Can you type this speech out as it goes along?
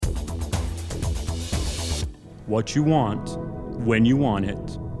what you want, when you want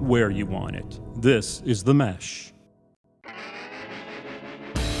it, where you want it. This is The Mesh.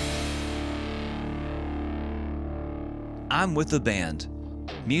 I'm with the band.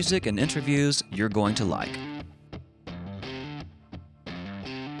 Music and interviews you're going to like.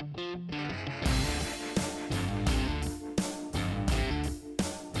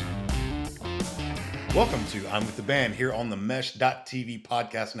 Welcome to I'm with the Band here on the Mesh.tv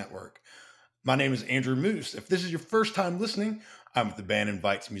podcast network. My name is Andrew Moose. If this is your first time listening, I'm with the Band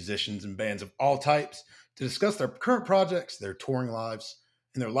invites musicians and bands of all types to discuss their current projects, their touring lives,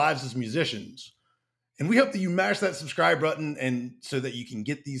 and their lives as musicians. And we hope that you mash that subscribe button and so that you can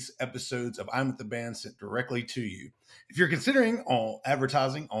get these episodes of I'm with the Band sent directly to you. If you're considering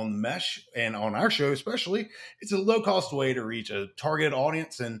advertising on the Mesh and on our show especially, it's a low-cost way to reach a targeted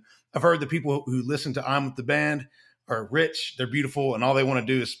audience. And I've heard the people who listen to I'm with the Band are rich, they're beautiful, and all they want to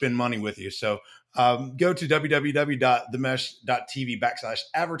do is spend money with you. So go to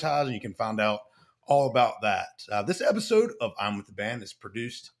www.themesh.tv/advertise and you can find out all about that. This episode of I'm with the Band is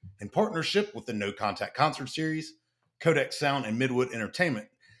produced in partnership with the No Contact Concert Series, Codex Sound, and Midwood Entertainment.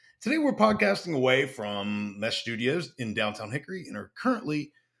 Today we're podcasting away from Mesh Studios in downtown Hickory and are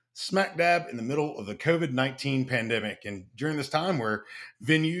currently smack dab in the middle of the COVID-19 pandemic. And during this time where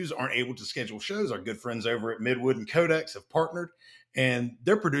venues aren't able to schedule shows, our good friends over at Midwood and Codex have partnered, and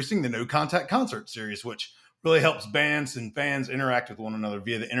they're producing the No Contact Concert Series, which really helps bands and fans interact with one another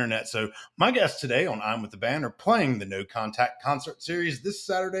via the internet. So my guests today on I'm with the Band are playing the No Contact Concert Series this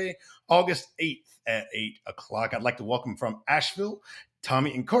Saturday, August 8th at 8 o'clock. I'd like to welcome from Asheville,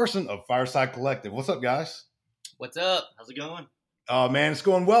 Tommy and Carson of Fireside Collective. What's up, guys? What's up? How's it going? Oh, man, it's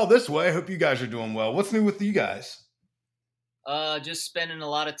going well this way. I hope you guys are doing well. What's new with you guys? Just spending a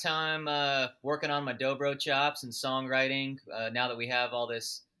lot of time working on my dobro chops and songwriting now that we have all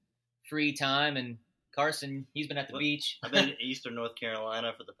this free time. And Carson, he's been at the beach. I've been in Eastern North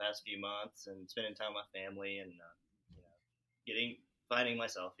Carolina for the past few months and spending time with my family and finding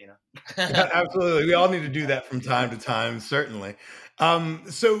myself, Absolutely. We all need to do that from time to time, certainly.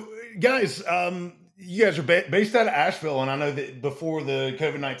 So, guys, you guys are based out of Asheville, and I know that before the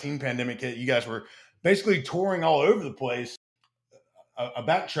COVID-19 pandemic hit, you guys were basically touring all over the place. A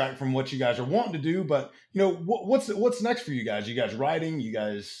backtrack from what you guys are wanting to do, but what's next for you guys? You guys writing? You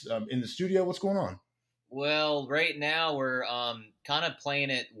guys in the studio? What's going on? Well, right now we're kind of playing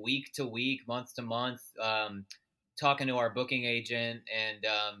it week to week, month to month, talking to our booking agent and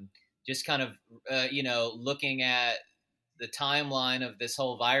just kind of looking at the timeline of this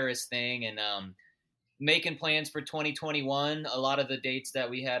whole virus thing and making plans for 2021. A lot of the dates that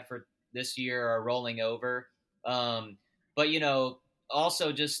we had for this year are rolling over. But,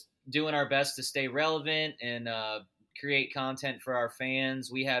 also just doing our best to stay relevant and create content for our fans.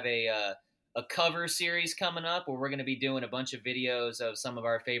 We have a cover series coming up where we're going to be doing a bunch of videos of some of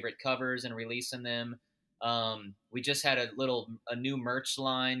our favorite covers and releasing them. We just had a new merch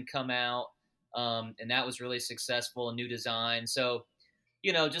line come out, and that was really successful, a new design. So,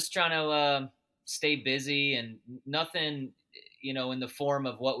 just trying to stay busy and nothing, in the form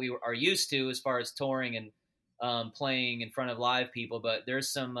of what we are used to as far as touring and playing in front of live people, but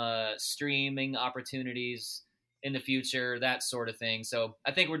there's some streaming opportunities in the future, that sort of thing. So I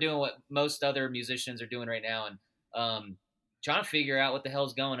think we're doing what most other musicians are doing right now and trying to figure out what the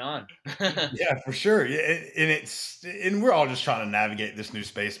hell's going on. Yeah, for sure. And we're all just trying to navigate this new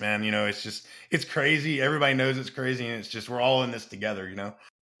space, man. It's crazy. Everybody knows it's crazy, and it's just we're all in this together,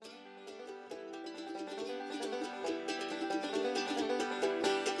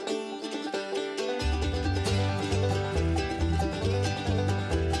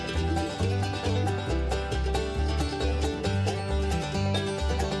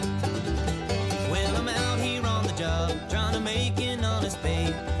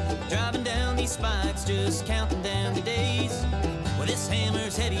 Just counting down the days. Well, this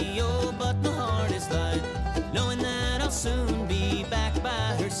hammer's heavy, oh, but my heart is light, knowing that I'll soon be back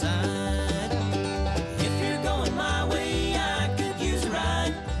by her side. If you're going my way, I could use a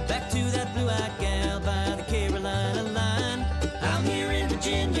ride back to that blue-eyed gal by the Carolina line. I'm here in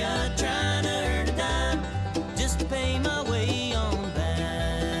Virginia trying to earn a dime just to pay my way on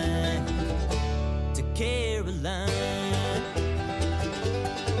back to Carolina.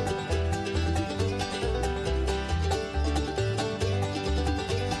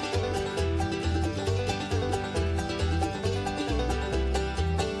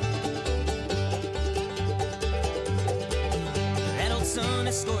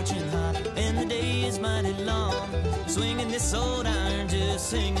 Scorching hot and the day is mighty long, swinging this old iron, just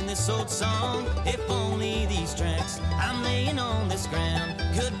singing this old song. If only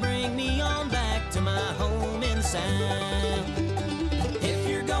sound. If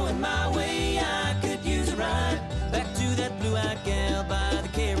you're going my way, I could use a ride back to that blue-eyed gal by the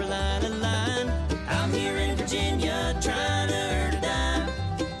Carolina line. I'm here in Virginia trying to earn a dime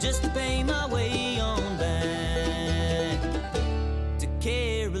just to pay my way on back to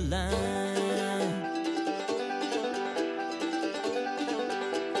Carolina.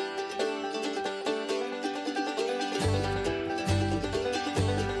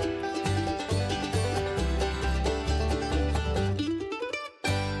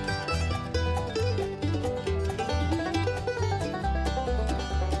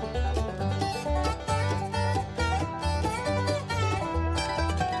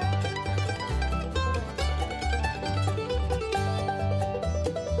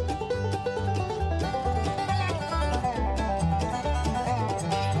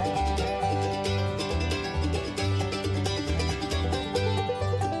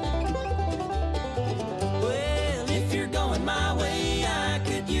 Well, if you're going my way, I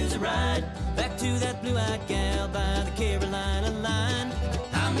could use a ride back to that blue-eyed gal by the Carolina line.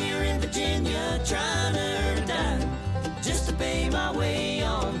 I'm here in Virginia trying to earn a dime just to pay my way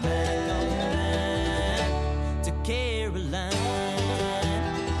on back to Carolina.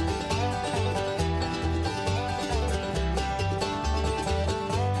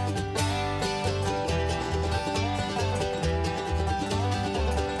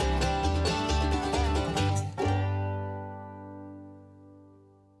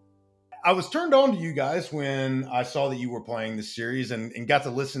 I was turned on to you guys when I saw that you were playing this series and got to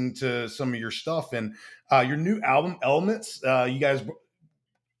listen to some of your stuff and your new album, Elements. You guys,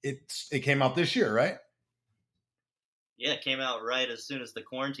 it came out this year, right? Yeah, it came out right as soon as the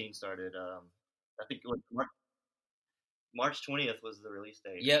quarantine started. I think it was March 20th was the release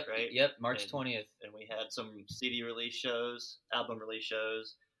date. Yep, right? yep, March And- 20th. And we had some CD release shows, album release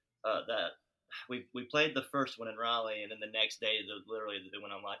shows. That we played the first one in Raleigh, and then the next day, literally, they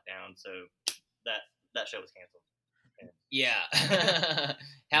went on lockdown. So that show was canceled. Yeah.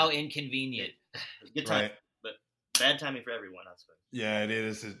 How inconvenient. It was a good time, Right. but bad timing for everyone, I suppose. Yeah, it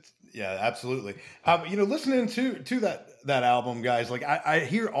is. Yeah, absolutely. Listening to that album, guys, like I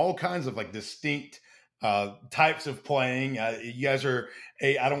hear all kinds of like distinct types of playing. You guys are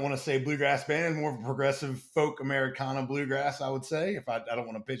I don't want to say bluegrass band, more of a progressive folk Americana bluegrass, I would say, if I don't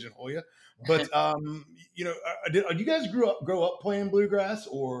want to pigeonhole you. But did you guys grow up playing bluegrass,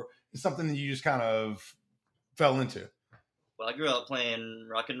 or is something that you just kind of fell into? Well, I grew up playing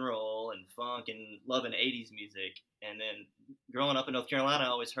rock and roll and funk and loving 80s music. And then growing up in North Carolina, I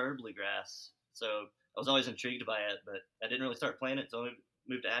always heard bluegrass. So I was always intrigued by it, but I didn't really start playing it until I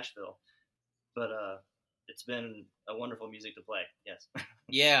moved to Asheville. But it's been a wonderful music to play, yes.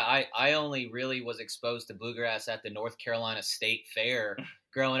 Yeah, I only really was exposed to bluegrass at the North Carolina State Fair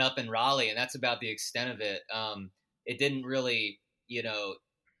growing up in Raleigh, and that's about the extent of it. It didn't really,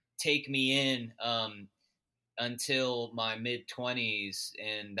 take me in until my mid-20s,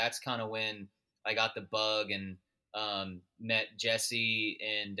 and that's kind of when I got the bug and met Jesse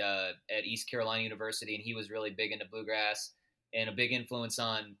and at East Carolina University, and he was really big into bluegrass and a big influence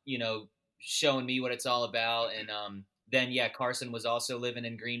on, showing me what it's all about. And then, Carson was also living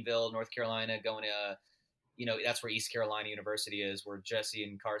in Greenville, North Carolina, going to, that's where East Carolina University is, where Jesse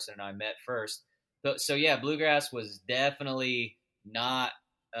and Carson and I met first. So bluegrass was definitely not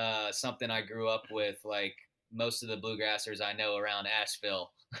something I grew up with, like most of the bluegrassers I know around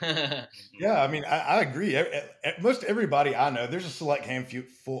Asheville. Yeah, I mean, I agree. Most everybody I know, there's a select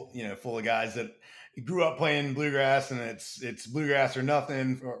handful full of guys that grew up playing bluegrass, and it's bluegrass or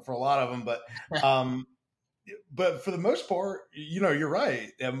nothing for a lot of them. But for the most part, you're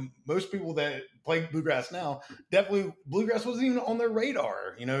right. Most people that play bluegrass now, definitely bluegrass wasn't even on their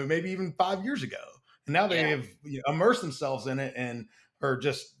radar. Maybe even 5 years ago, and now they have immersed themselves in it and are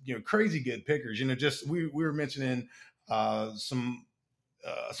just crazy good pickers. Just we were mentioning some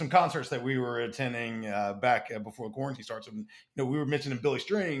concerts that we were attending back before quarantine starts. And, we were mentioning Billy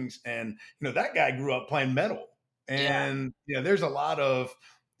Strings, and, that guy grew up playing metal. And, there's a lot of,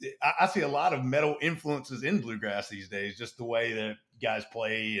 I see a lot of metal influences in bluegrass these days, just the way that guys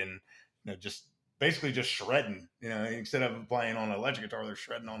play and, just basically just shredding, instead of playing on an electric guitar, they're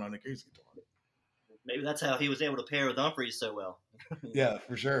shredding on an acoustic guitar. Maybe that's how he was able to pair with Humphreys so well. Yeah,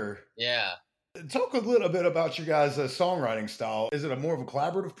 for sure. Yeah. Talk a little bit about your guys' songwriting style. Is it a more of a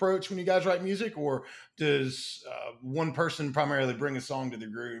collaborative approach when you guys write music, or does one person primarily bring a song to the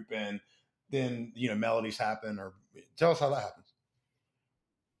group and then, melodies happen? Or tell us how that happens.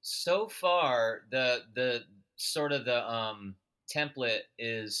 So far, the sort of the template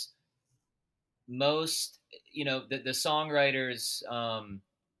is most, the songwriters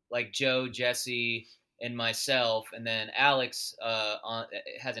like Joe, Jesse, and myself, and then Alex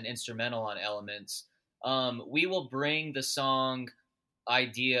has an instrumental on Elements. We will bring the song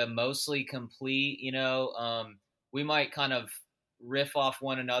idea mostly complete. We might kind of riff off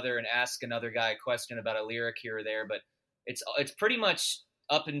one another and ask another guy a question about a lyric here or there, but it's pretty much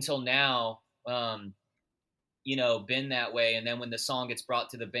up until now, been that way. And then when the song gets brought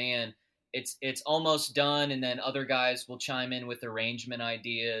to the band, it's almost done, and then other guys will chime in with arrangement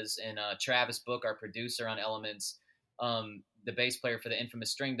ideas. And Travis Book, our producer on Elements, the bass player for the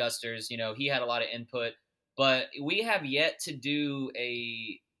infamous String Dusters, he had a lot of input. But we have yet to do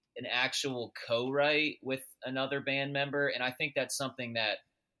an actual co-write with another band member, and I think that's something that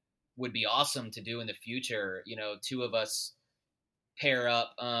would be awesome to do in the future. Two of us pair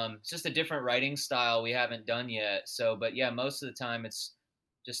up. It's just a different writing style we haven't done yet. So, but yeah, most of the time it's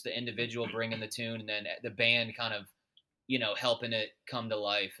just the individual bringing the tune, and then the band kind of, helping it come to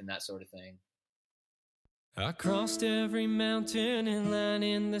life and that sort of thing. I crossed every mountain and line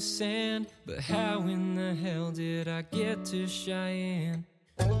in the sand, but how in the hell did I get to Cheyenne?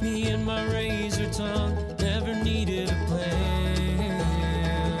 Me and my razor tongue never needed a plan.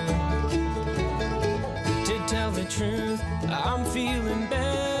 To tell the truth, I'm feeling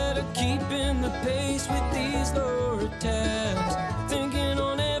better, keeping the pace with these lower tabs, thinking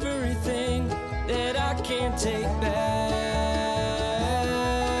on everything that I can't take back.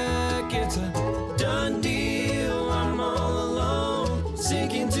 It's a done deal, I'm all alone,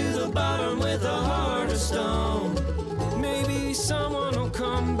 sinking to the bottom with a heart of stone. Maybe someone will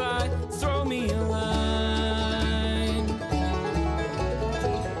come by, throw me a line.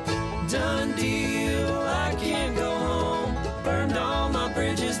 Done deal, I can't go home, burned all my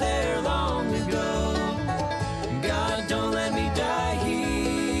bridges there long ago. God, don't let me die here.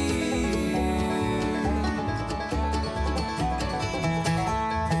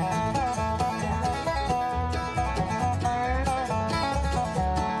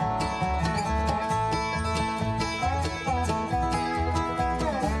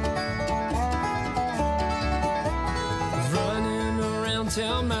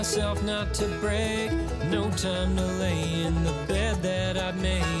 Tell myself not to break, no time to lay in the bed that I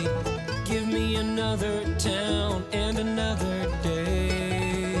made. Give me another town and another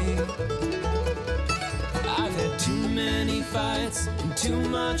day. I've had too many fights and too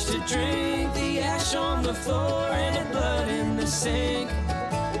much to drink, the ash on the floor and the blood in the sink.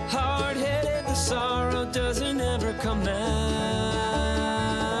 Hard-headed, the sorrow doesn't ever come out.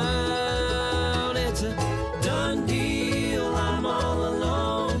 It's a done deal, I'm all alone,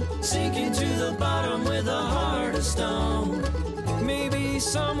 sinking to the bottom with a heart of stone. Maybe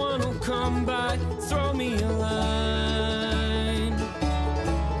someone will come by, throw me a line.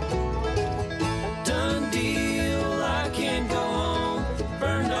 Done deal, I can't go home,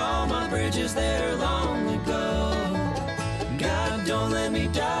 burned all my bridges there long ago. God, don't let me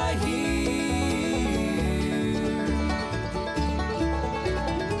die here.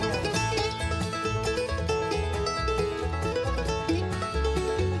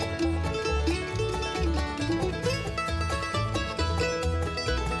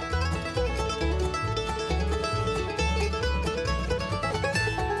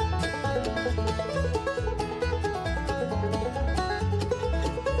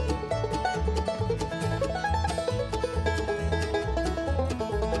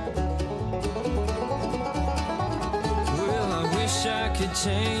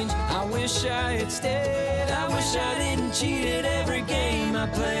 Change. I wish I had stayed. I wish I didn't cheat at every game I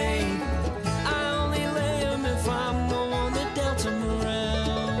played. I only lay 'em if I'm the one that dealt 'em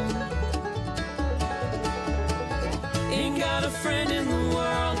around. Ain't got a friend in the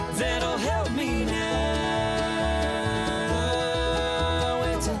world that'll help me now.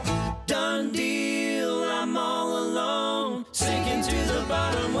 It's a done deal, I'm all alone, sinking to the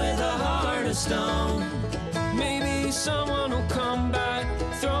bottom with a heart of stone. Maybe someone will come by,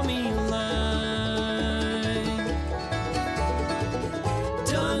 throw me a line.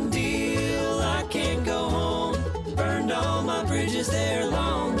 Done deal, I can't go home, burned all my bridges there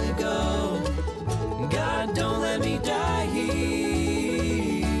long ago. God, don't let me die here.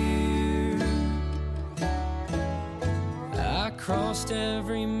 I crossed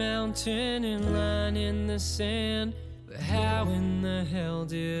every mountain and line in the sand, but how in the hell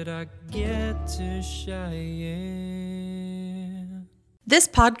did I get to Cheyenne? This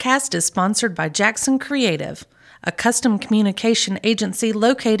podcast is sponsored by Jackson Creative, a custom communication agency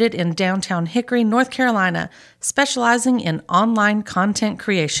located in downtown Hickory, North Carolina, specializing in online content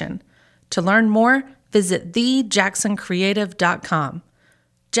creation. To learn more, visit thejacksoncreative.com.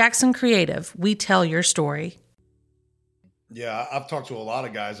 Jackson Creative, we tell your story. Yeah, I've talked to a lot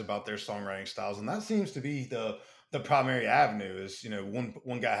of guys about their songwriting styles, and that seems to be the primary avenue. Is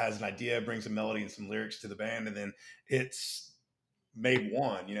one guy has an idea, brings a melody and some lyrics to the band, and then it's made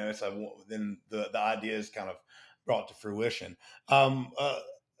one. It's like then the idea is kind of brought to fruition. Um, uh,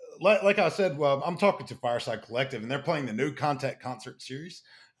 like I said, well, I'm talking to Fireside Collective, and they're playing the No Contact concert series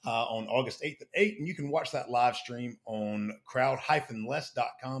on August 8th at 8. And you can watch that live stream on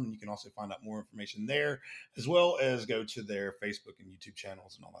crowd-less.com. And you can also find out more information there, as well as go to their Facebook and YouTube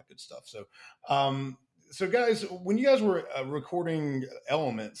channels and all that good stuff. So guys, when you guys were recording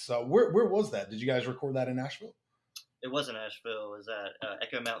Elements, where was that? Did you guys record that in Nashville? It wasn't Asheville. It was at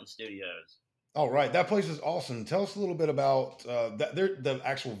Echo Mountain Studios. All right. That place is awesome. Tell us a little bit about the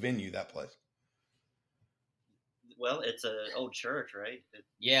actual venue, that place. Well, it's an old church, right?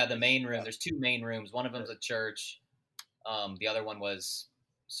 Yeah, the main room. There's two main rooms. One of them's a church. The other one was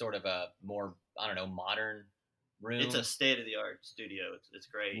sort of a more, I don't know, modern room. It's a state-of-the-art studio. It's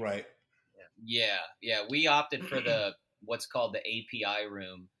great. Right. Yeah. We opted for what's called the API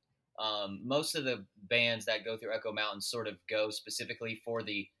room. Most of the bands that go through Echo Mountain sort of go specifically for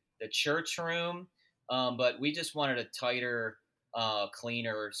the church room, but we just wanted a tighter,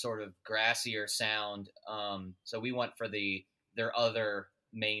 cleaner, sort of grassier sound. So we went for their other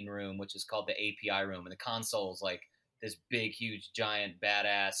main room, which is called the API room, and the console's like this big, huge, giant,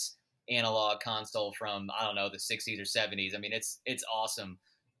 badass analog console from, I don't know, the 60s or 70s. I mean, it's awesome.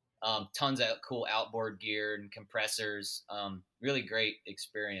 Tons of cool outboard gear and compressors. Really great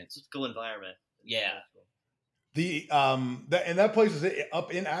experience. It's a cool environment. Yeah. And that place, is it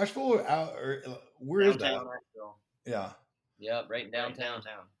up in Asheville or out, or where is that? Asheville. Yeah. Yep, right downtown.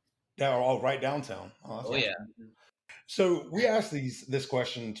 Right downtown. Oh, that's Oh awesome. yeah. So we ask this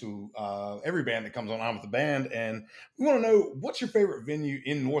question to every band that comes on with the band, and we want to know, what's your favorite venue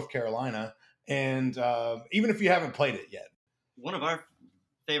in North Carolina, and even if you haven't played it yet. One of our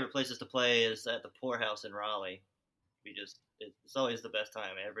favorite places to play is at the Poorhouse in Raleigh. It's always the best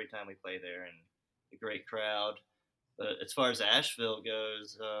time every time we play there, and a great crowd. But as far as Asheville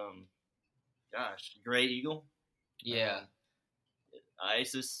goes, Great Eagle. Yeah.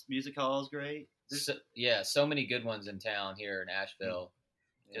 Isis Music Hall is great. So many good ones in town here in Asheville.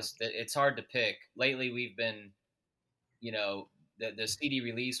 Yeah. Just it's hard to pick. Lately, we've been, the CD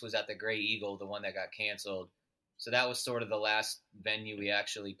release was at the Gray Eagle, the one that got canceled. So that was sort of the last venue we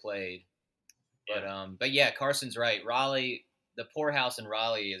actually played. But yeah, Carson's right. Raleigh, the Poorhouse in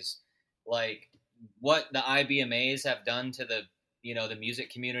Raleigh is like what the IBMAs have done to the music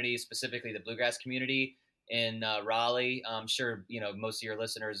community, specifically the bluegrass community in Raleigh. I'm sure, most of your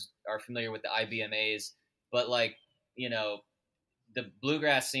listeners are familiar with the IBMAs, but the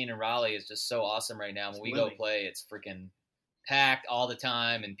bluegrass scene in Raleigh is just so awesome right now. When we go play, it's freaking packed all the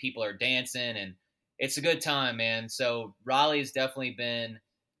time and people are dancing and it's a good time, man. So Raleigh's definitely been,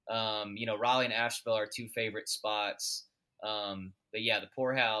 Raleigh and Asheville are two favorite spots. But yeah, the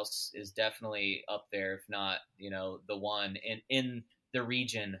Poorhouse is definitely up there, if not, the one in the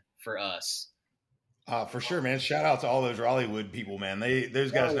region for us. For sure, man. Shout out to all those Raleighwood people, man.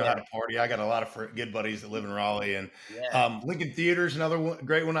 Those guys know how to party. I got a lot of good buddies that live in Raleigh, and Lincoln Theater's another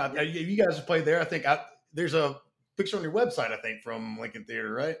great one. You guys have played there. I think there's a picture on your website, I think, from Lincoln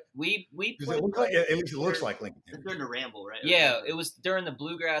Theater, right? We Does it look like, at least it looks like Lincoln Theater. During the Ramble, right? Yeah, it was during the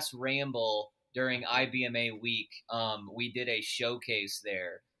Bluegrass Ramble during IBMA week. We did a showcase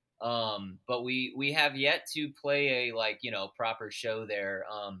there. But we have yet to play a proper show there.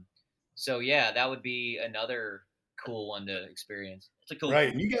 So yeah, that would be another cool one to experience. It's a cool right.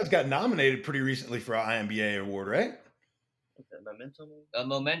 And you guys got nominated pretty recently for our IMBA award, right? A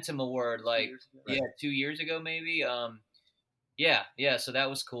Momentum Award, 2 years ago maybe. Yeah. So that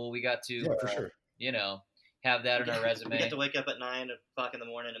was cool. We got to, for sure. Have that in our resume. We get to wake up at 9 o'clock in the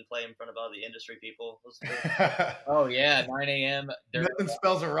morning and play in front of all the industry people. Oh yeah, 9 a.m. Nothing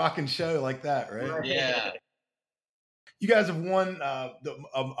spells a rockin' show like that, right? Yeah. You guys have won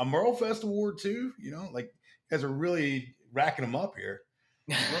a Merle Fest award too. You guys are really racking them up here.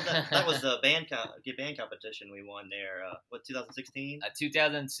 Well, that was the band competition we won there. 2016?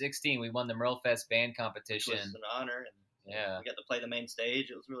 2016, we won the Merle Fest band competition. It was an honor. And yeah, we got to play the main stage.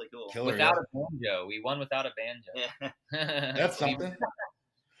 It was really cool. Killer, without a banjo, we won without a banjo. Yeah. That's something.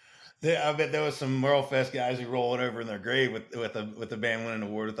 Yeah, I bet there was some Merle Fest guys who rolling over in their grave with the band winning an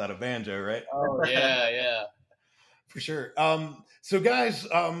award without a banjo, right? Oh yeah. For sure. So guys,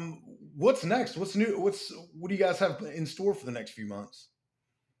 what's next? What's new? What do you guys have in store for the next few months?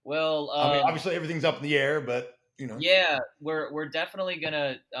 Well, obviously everything's up in the air, but Yeah, we're definitely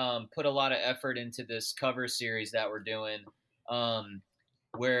gonna put a lot of effort into this cover series that we're doing,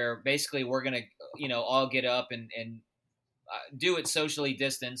 where basically we're gonna all get up and do it socially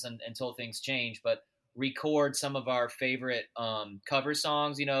distanced until things change, but record some of our favorite cover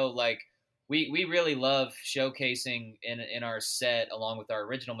songs. Like we really love showcasing in our set along with our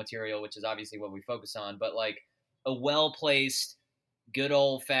original material, which is obviously what we focus on, but like a well-placed, good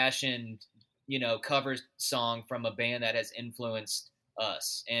old-fashioned, cover song from a band that has influenced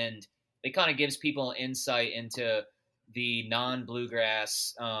us. And it kind of gives people insight into the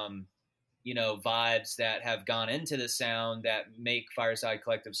non-bluegrass, vibes that have gone into the sound that make Fireside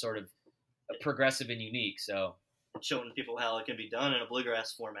Collective sort of progressive and unique. So showing people how it can be done in a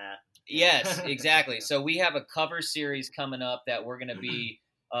bluegrass format. Yes, exactly. So we have a cover series coming up that we're going to be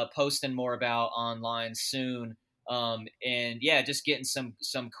posting more about online soon. And yeah, just getting some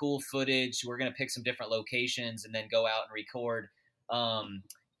cool footage. We're going to pick some different locations and then go out and record,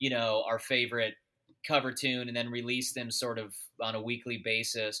 our favorite cover tune and then release them sort of on a weekly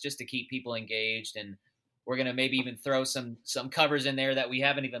basis just to keep people engaged. And we're going to maybe even throw some covers in there that we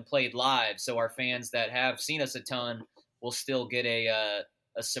haven't even played live. So our fans that have seen us a ton will still get a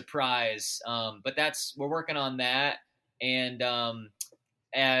surprise. But we're working on that. And,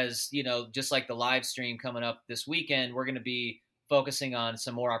 as just like the live stream coming up this weekend, we're going to be focusing on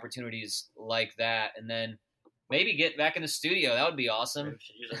some more opportunities like that, and then maybe get back in the studio. That would be awesome. We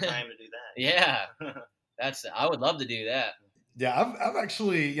should use our time to do that. Yeah, I would love to do that. Yeah, I've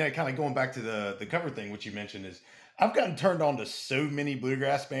actually, kind of going back to the cover thing, which you mentioned, is I've gotten turned on to so many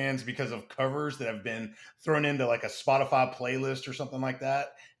bluegrass bands because of covers that have been thrown into like a Spotify playlist or something like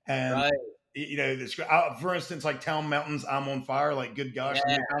that, and. Right. For instance, like Town Mountains, I'm on Fire, like good gosh, how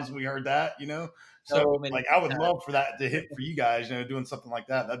many times have we heard that, So like I would love for that to hit for you guys, doing something like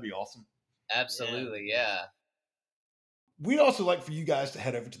that. That'd be awesome. Absolutely, yeah. We'd also like for you guys to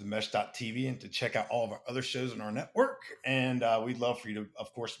head over to the mesh.tv and to check out all of our other shows in our network. And we'd love for you to,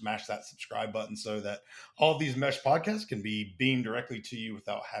 of course, smash that subscribe button so that all of these Mesh podcasts can be beamed directly to you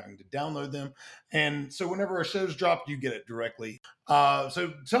without having to download them. And so whenever our shows drop, you get it directly.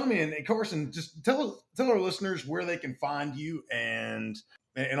 So tell me, and Carson, just tell our listeners where they can find you and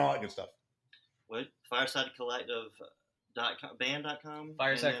all that good stuff. What? Fireside Collective band.com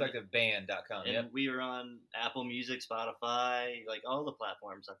FiresideCollectiveBand.com. And we are on Apple Music, Spotify, like all the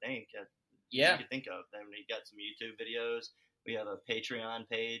platforms, I think. You can think of. I mean, we got some YouTube videos. We have a Patreon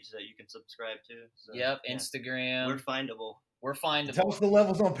page that you can subscribe to. So, Instagram. We're findable. Tell us the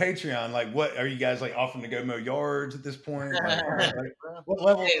levels on Patreon. Like, what are you guys like offering to go mow yards at this point? What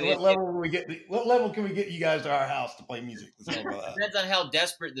level? What level can we get you guys to our house to play music? Depends on how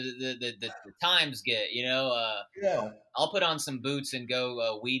desperate the times get. Yeah. I'll put on some boots and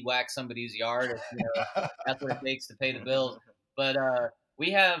go weed whack somebody's yard. If, that's what it takes to pay the bills. But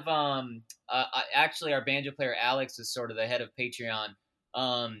we have actually our banjo player Alex is sort of the head of Patreon.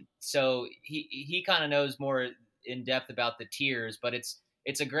 So he kind of knows more in depth about the tiers, but it's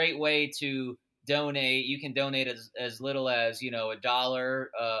a great way to donate. You can donate as little as $1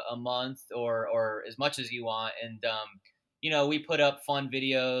 a month or as much as you want, and we put up fun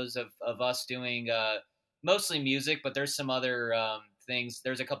videos of us doing mostly music, but there's some other things.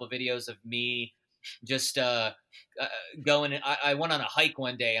 There's a couple of videos of me just going. I went on a hike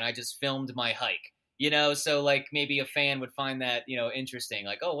one day and I just filmed my hike. So like maybe a fan would find that, interesting.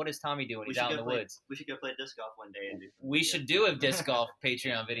 Like, oh, what is Tommy doing? He's out in the woods. We should go play disc golf one day. And we should do a disc golf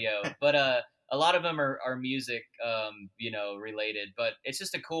Patreon video. But a lot of them are music, related. But it's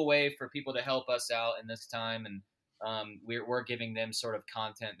just a cool way for people to help us out in this time. And we're giving them sort of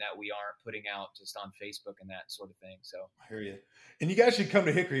content that we aren't putting out just on Facebook and that sort of thing. So I hear you. And you guys should come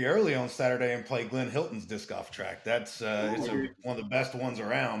to Hickory early on Saturday and play Glenn Hilton's disc golf track. That's it's one of the best ones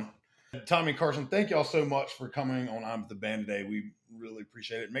around. Tommy and Carson, thank y'all so much for coming on I'm With the Band today. We really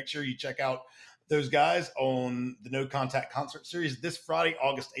appreciate it. Make sure you check out those guys on the No Contact Concert Series this Friday,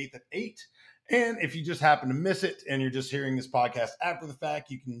 August 8th at 8. And if you just happen to miss it and you're just hearing this podcast after the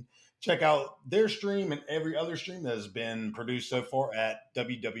fact, you can check out their stream and every other stream that has been produced so far at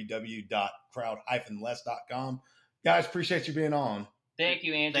www.crowd-less.com. Guys, appreciate you being on. Thank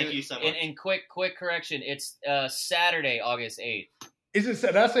you, Andrew. Thank you so much. And quick correction. It's Saturday, August 8th. Is it?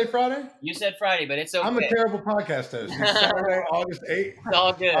 Did I say Friday? You said Friday, but it's okay. I'm a terrible podcast host. It's Saturday, August 8th. It's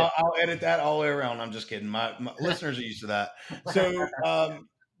all good. I'll edit that all the way around. I'm just kidding. My listeners are used to that. So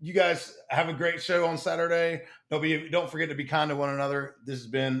you guys have a great show on Saturday. Don't forget to be kind to one another. This has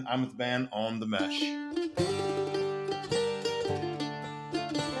been I'm With the Band on the Mesh.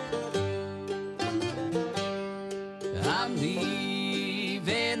 I'm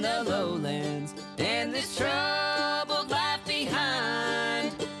leaving the lowlands and this troubled life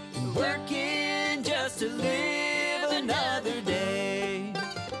behind, working just to live another day.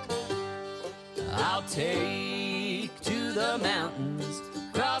 I'll take to the the mountains,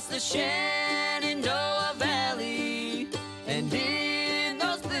 across the Shenandoah Valley, and in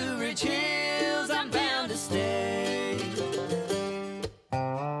those Blue Ridge Hills I'm bound to stay.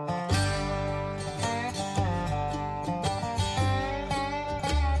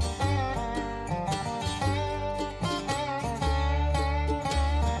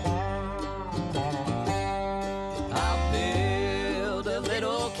 I'll build a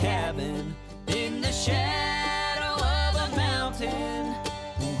little cabin in the shadow of a mountain,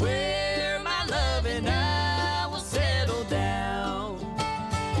 where my love and I will settle down,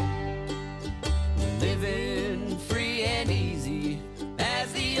 living free and easy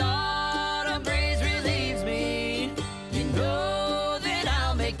as the autumn breeze relieves me. You know that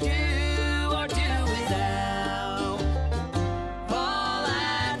I'll make do or do without. All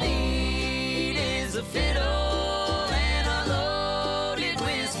I need is a fiddle and a loaded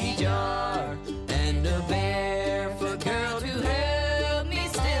whiskey jar, and a barefoot girl to help me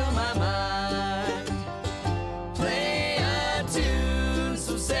still my mind. Play a tune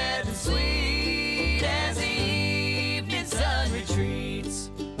so sad and sweet as the evening sun retreats,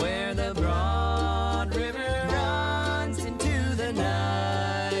 where the broad river runs into the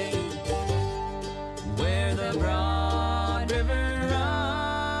night, where the broad river runs.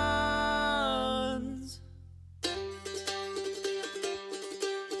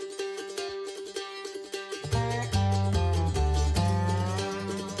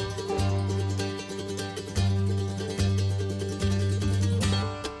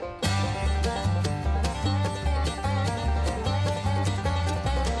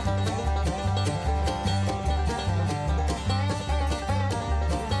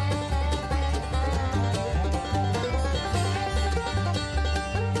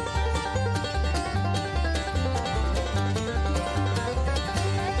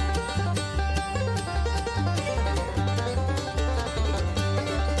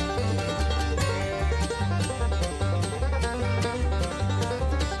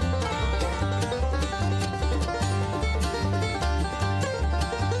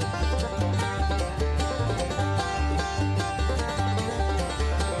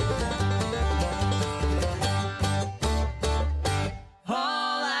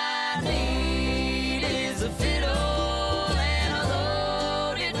 All I need is a fiddle and a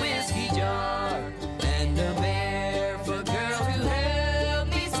loaded whiskey jar, and a barefoot girl to help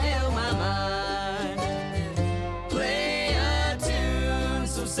me still my mind. Play a tune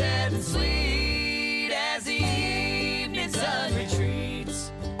so sad and sweet as the evening sun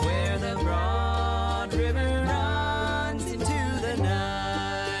retreats, where the broad river runs into the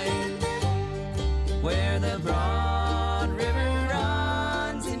night, where the broad river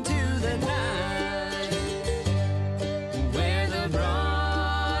runs into the night, where the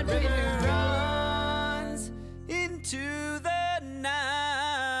broad river runs into the night.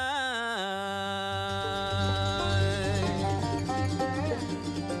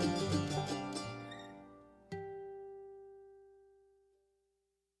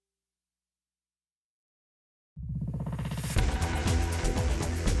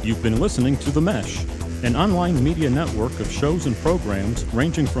 You've been listening to The Mesh, an online media network of shows and programs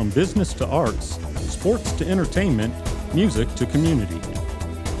ranging from business to arts, sports to entertainment, music to community.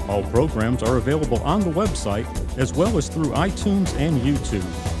 All programs are available on the website as well as through iTunes and YouTube.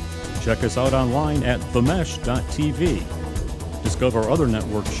 Check us out online at themesh.tv. Discover other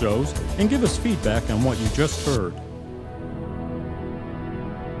network shows and give us feedback on what you just heard.